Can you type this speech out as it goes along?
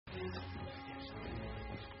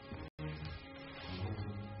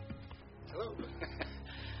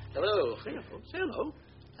Hello. Say hello. Hello.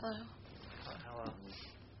 Hello.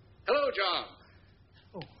 Hello, John.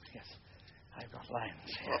 Oh, yes. I've got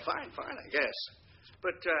lines. Well, fine, I guess.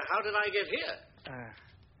 But how did I get here?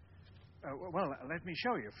 Well, let me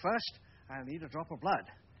show you. First, I'll need a drop of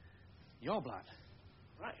blood. Your blood.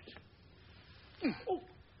 Right. Oh,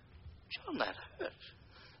 John, that hurts.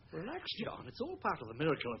 Relax, John. It's all part of the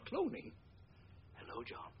miracle of cloning. Hello,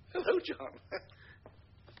 John. Hello, John.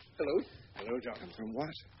 Hello. Hello, John. And from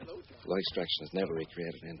what? Hello, John. Flow extraction has never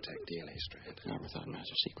recreated an intact DNA strand. Not without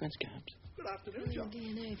master sequence gaps. Good afternoon, John.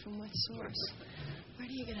 DNA from what source? Where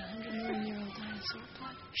do you get 100-million-year-old dinosaur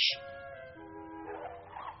blood? Shh.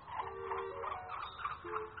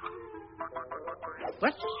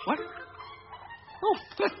 What? Oh,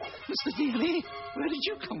 Mr. DNA, where did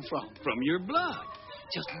you come from? From your blood.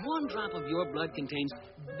 Just one drop of your blood contains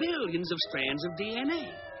billions of strands of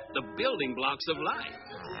DNA, the building blocks of life.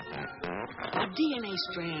 A DNA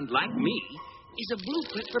strand, like me, is a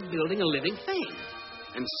blueprint for building a living thing.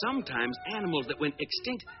 And sometimes animals that went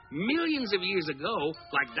extinct millions of years ago,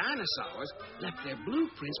 like dinosaurs, left their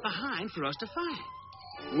blueprints behind for us to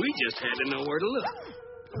find. We just had to know where to look.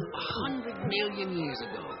 100 million years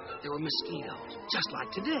ago, there were mosquitoes, just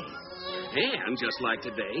like today. And just like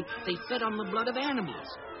today, they fed on the blood of animals,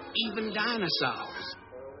 even dinosaurs.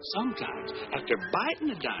 Sometimes, after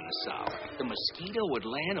biting a dinosaur, the mosquito would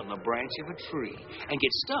land on the branch of a tree and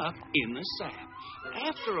get stuck in the sap.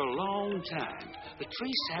 After a long time, the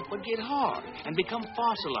tree sap would get hard and become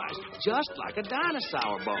fossilized, just like a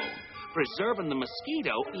dinosaur bone, preserving the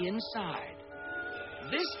mosquito inside.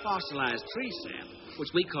 This fossilized tree sap,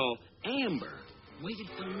 which we call amber, waited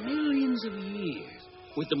for millions of years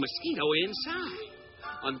with the mosquito inside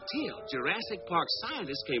until Jurassic Park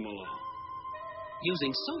scientists came along.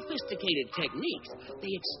 Using sophisticated techniques,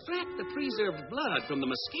 they extract the preserved blood from the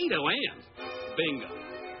mosquito and, bingo,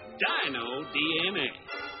 dino DNA.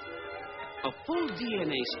 A full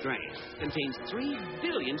DNA strand contains 3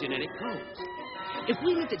 billion genetic codes. If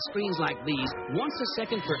we looked at screens like these once a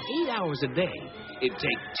second for 8 hours a day, it'd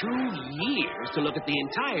take 2 years to look at the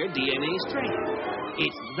entire DNA strand.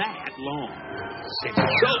 It's that long.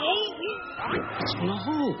 It's full of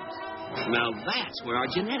holes. Now that's where our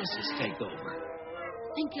geneticists take over.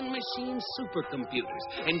 Thinking machine supercomputers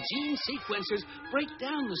and gene sequencers break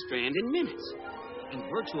down the strand in minutes. And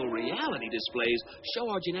virtual reality displays show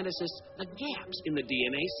our geneticists the gaps in the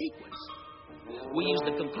DNA sequence. We use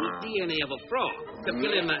the complete DNA of a frog to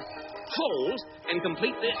fill in the holes and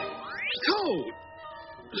complete the code.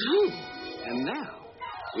 And now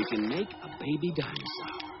we can make a baby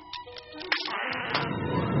dinosaur.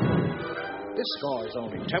 This score is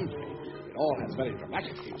only temporary. It all has very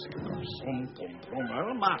dramatic music, of course.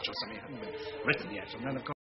 March or something. I haven't written yet. And then, of course,